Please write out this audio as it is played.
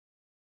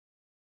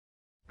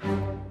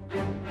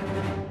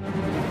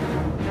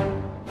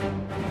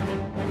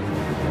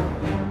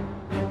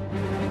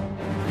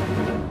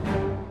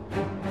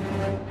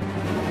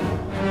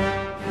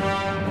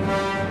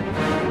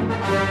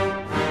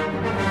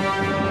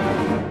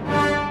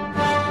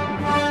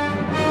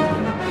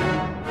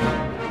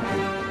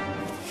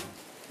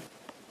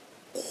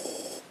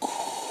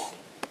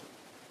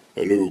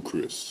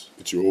Chris.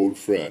 It's your old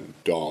friend,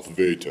 Darth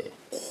Vader.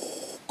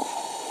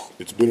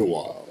 It's been a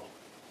while,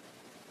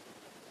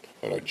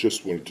 and I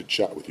just wanted to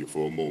chat with you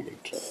for a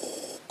moment.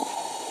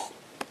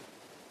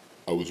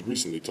 I was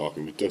recently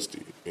talking with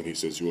Dusty, and he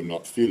says you're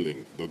not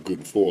feeling the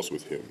good force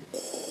with him.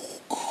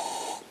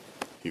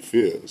 He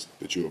fears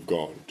that you have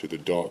gone to the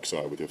dark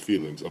side with your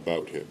feelings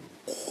about him.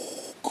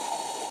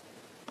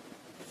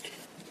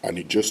 And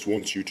he just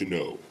wants you to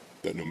know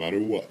that no matter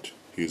what,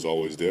 he is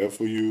always there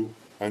for you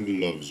and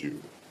loves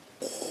you.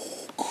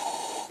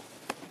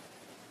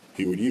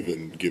 He would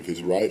even give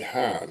his right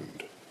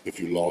hand if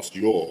you lost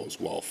yours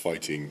while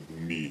fighting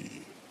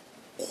me.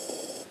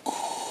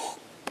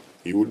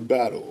 He would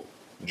battle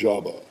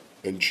Jabba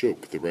and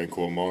choke the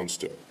Rancor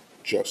monster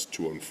just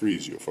to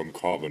unfreeze you from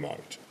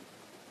Carbonite.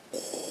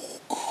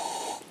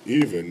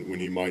 Even when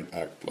he might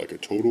act like a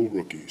total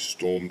rookie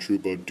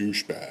stormtrooper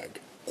douchebag,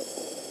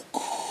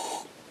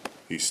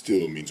 he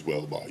still means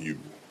well by you.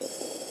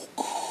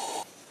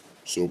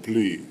 So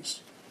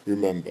please,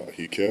 remember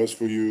he cares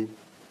for you,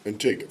 and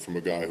take it from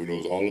a guy who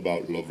knows all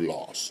about love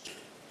lost.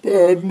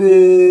 Batman!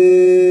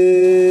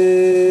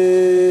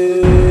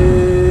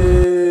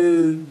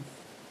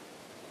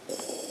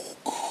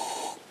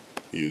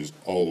 He is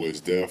always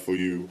there for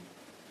you,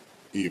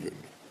 even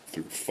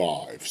through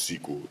 5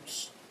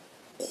 sequels.